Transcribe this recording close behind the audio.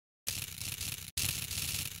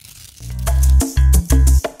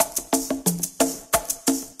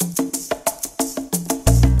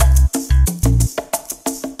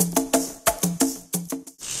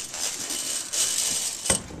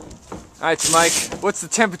Alright, so Mike, what's the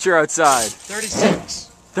temperature outside? 36.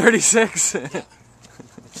 36?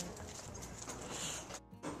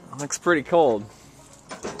 Looks pretty cold.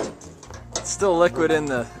 It's still liquid in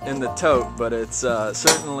the tote, but it's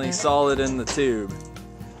certainly solid in the tube.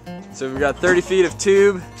 So we've got 30 feet of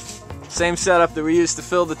tube, same setup that we used to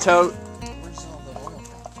fill the tote. Where's all the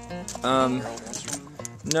oil from?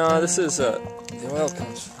 No, this is the oil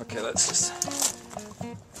comes. Okay, let's just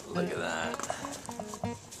look at that.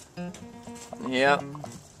 Yep.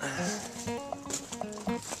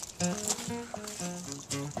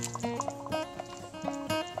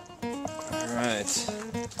 All right.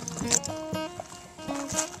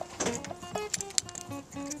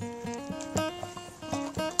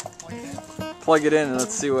 Plug it in and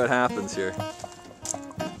let's see what happens here.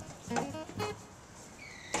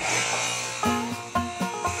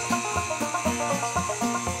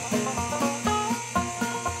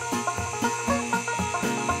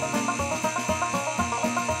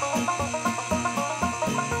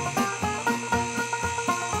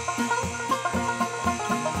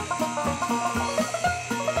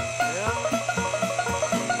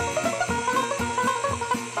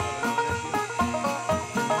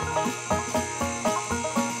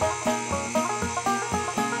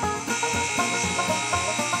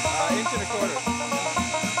 Inch and a quarter.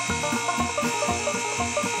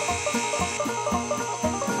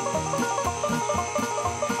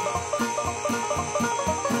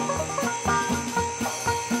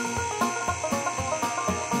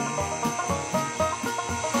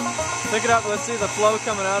 Pick it up, let's see the flow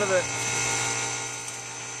coming out of it.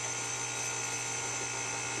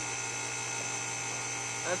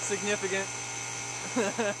 That's significant. Yeah,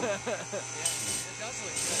 it does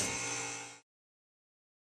look good.